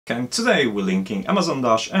and today we're linking Amazon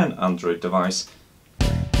Dash and Android device.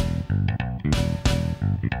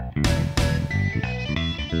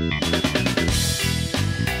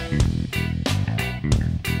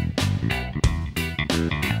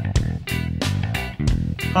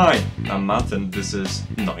 Hi, I'm Matt and this is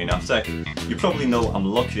Not Enough Tech. You probably know I'm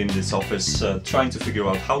locked in this office trying to figure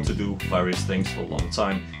out how to do various things for a long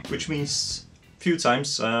time, which means a few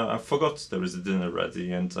times I forgot there is a dinner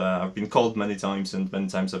ready, and I've been called many times and many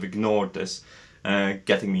times I've ignored this,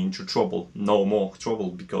 getting me into trouble. No more trouble,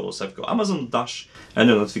 because I've got Amazon Dash and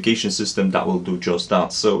a notification system that will do just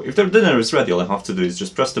that. So if their dinner is ready, all I have to do is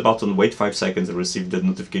just press the button, wait 5 seconds and receive the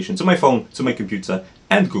notification to my phone, to my computer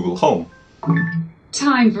and Google Home.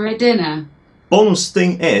 Time for a dinner. Bonus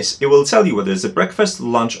thing is, it will tell you whether it's a breakfast,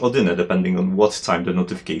 lunch or dinner depending on what time the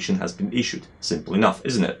notification has been issued. Simple enough,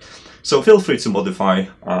 isn't it? So feel free to modify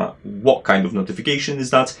what kind of notification is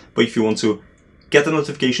that, but if you want to get a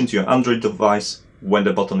notification to your Android device when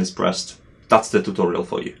the button is pressed, that's the tutorial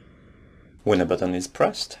for you. When the button is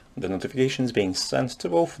pressed, the notification is being sent to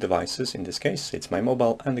both devices. In this case, it's my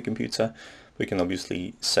mobile and the computer. We can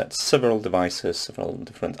obviously set several devices, several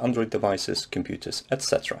different Android devices, computers,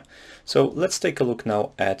 etc. So let's take a look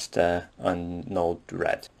now at the node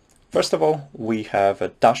red. First of all, we have a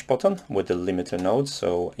dash button with the limiter node.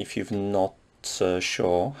 So if you've not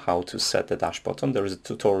sure how to set the dash button, there is a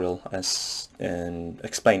tutorial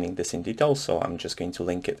explaining this in detail. So I'm just going to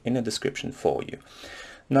link it in the description for you.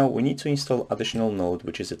 Now we need to install additional node,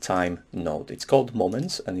 which is a time node. It's called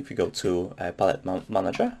Moments, and if you go to Palette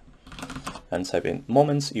Manager and type in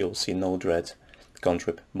Moments, you'll see node red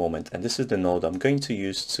contrib moment, and this is the node I'm going to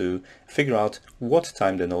use to figure out what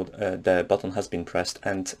time the button has been pressed,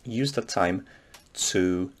 and use that time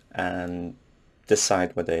to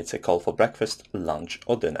decide whether it's a call for breakfast, lunch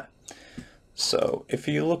or dinner. So if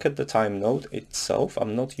you look at the time node itself,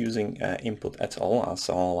 I'm not using input at all, as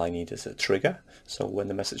all I need is a trigger. So when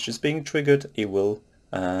the message is being triggered, it will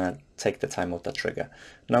take the time of that trigger.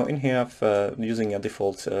 Now in here I'm using a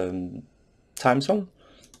default time zone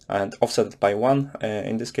and offset it by 1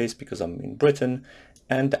 in this case because I'm in Britain,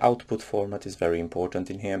 and the output format is very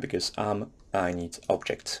important in here because I need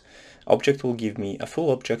object. Object will give me a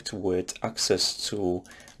full object with access to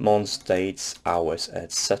months, dates, hours,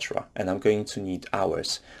 etc. And I'm going to need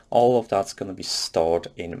hours. All of that's going to be stored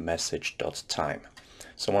in message.time.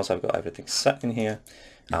 So once I've got everything set in here,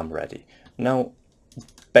 I'm ready. Now,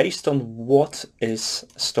 based on what is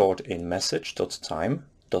stored in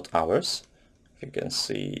message.time.hours, if you can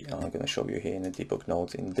see, I'm going to show you here in a debug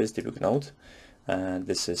node, in this debug node, and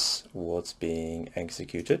this is what's being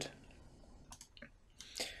executed.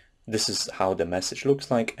 This is how the message looks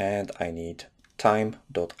like, and I need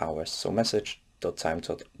time.hours, so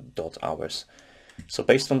message.time.hours. So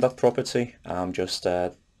based on that property, I'm just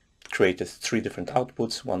created 3 different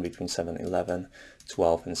outputs, one between 7 and 11,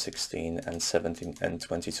 12 and 16, and 17 and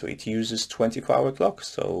 22. It uses 24-hour clock,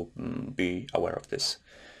 so be aware of this.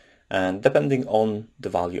 And depending on the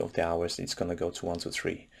value of the hours, it's going to go to 1 to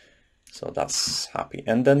 3. So that's happy.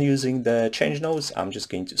 And then using the change nodes, I'm just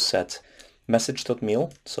going to set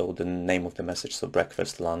message.meal, so the name of the message, so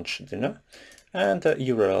breakfast, lunch, dinner, and the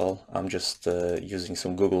URL, I'm just using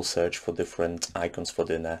some Google search for different icons for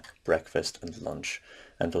dinner, breakfast and lunch,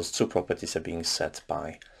 and those 2 properties are being set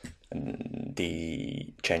by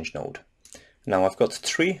the change node. Now I've got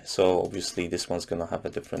 3, so obviously this one's going to have a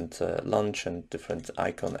different lunch and different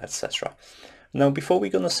icon, etc. Now before we're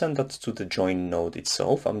going to send that to the join node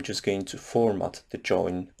itself, I'm just going to format the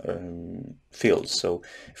join fields. So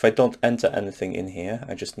if I don't enter anything in here,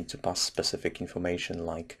 I just need to pass specific information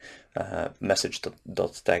like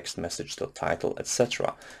message.text, message.title,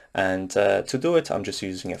 etc. And to do it, I'm just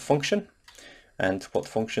using a function. And what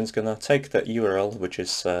function is going to take the URL, which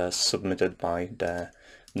is submitted by the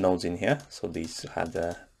nodes in here. So these had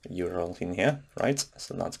the URL in here, right?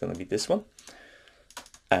 So that's going to be this one.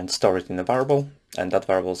 And store it in a variable, and that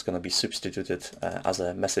variable is going to be substituted as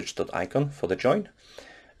a message.icon for the join,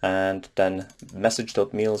 and then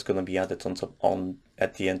message.meal is going to be added on top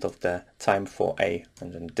at the end of the time for A,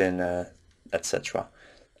 and then dinner, etc.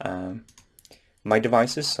 My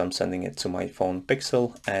devices, I'm sending it to my phone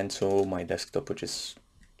Pixel and to my desktop, which is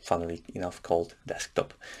funnily enough called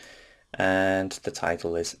desktop, and the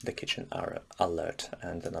title is the kitchen alert,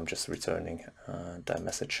 and then I'm just returning the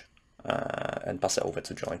message and pass it over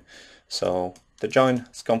to join. So the join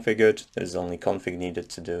is configured, there's only config needed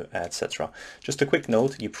to do, etc. Just a quick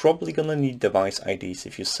note, you're probably going to need device IDs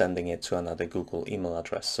if you're sending it to another Google email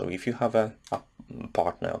address. So if you have a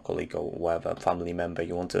partner or colleague or whatever, family member,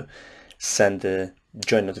 you want to send the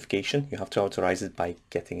join notification, you have to authorize it by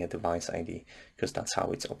getting a device ID, because that's how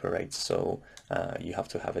it operates. So you have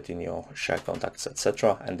to have it in your shared contacts,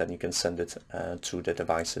 etc., and then you can send it to the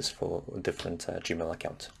devices for different Gmail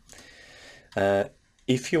account.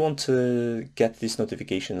 If you want to get this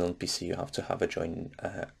notification on PC, you have to have a join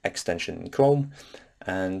extension in Chrome,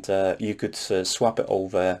 and you could swap it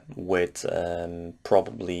over with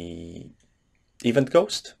probably Event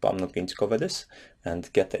Ghost, but I'm not going to cover this,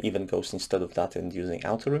 and get the Event Ghost instead of that and using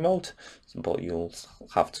Auto Remote, but you'll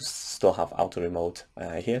have to still have Auto Remote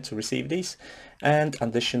here to receive these. And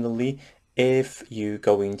additionally, if you're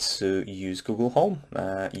going to use Google Home,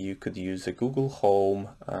 you could use a Google Home,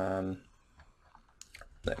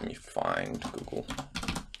 let me find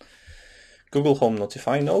Google Home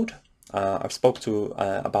Notify node. I've spoke to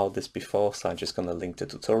about this before, so I'm just going to link the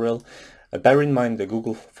tutorial. Bear in mind the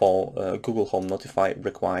Google Home Notify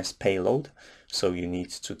requires payload, so you need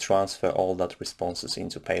to transfer all that responses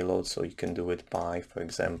into payload. So you can do it by, for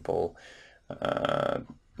example,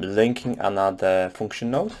 linking another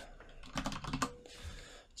function node.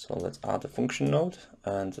 So let's add a function node,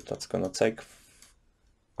 and that's going to take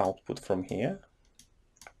output from here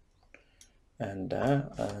and there.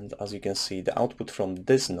 And as you can see, the output from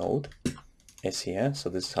this node is here. So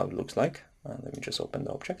this is how it looks like. Let me just open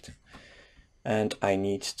the object. And I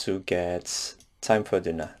need to get time for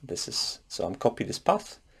dinner. So I'm copy this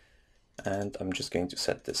path, and I'm just going to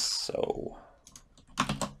set this. So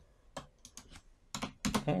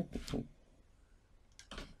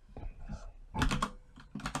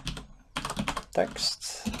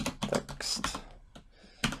text,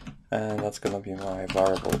 and that's gonna be my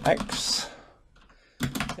variable x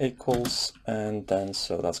equals, and then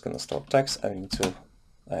so that's gonna store text. I need to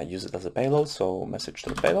use it as a payload. So message to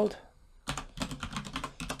the payload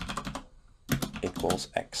equals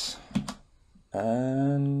x,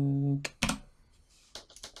 and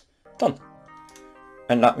done.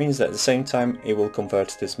 And that means that at the same time it will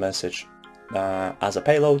convert this message as a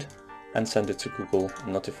payload and send it to Google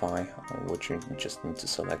Notify, which you just need to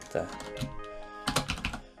select the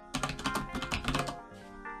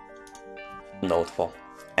node for.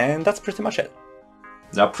 And that's pretty much it.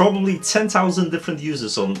 There are probably 10,000 different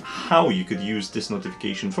uses on how you could use this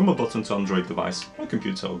notification from a button to Android device, or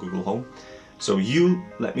computer, or Google Home. So you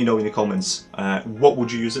let me know in the comments what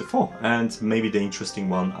would you use it for, and maybe the interesting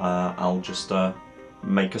one I'll just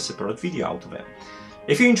make a separate video out of it.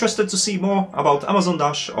 If you're interested to see more about Amazon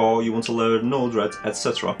Dash, or you want to learn Node-RED,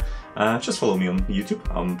 etc., just follow me on YouTube.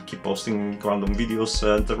 I'll keep posting random videos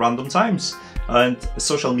at random times, and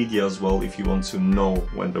social media as well if you want to know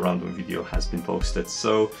when the random video has been posted.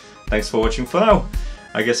 So thanks for watching for now.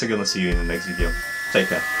 I guess I'm gonna see you in the next video. Take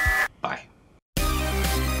care.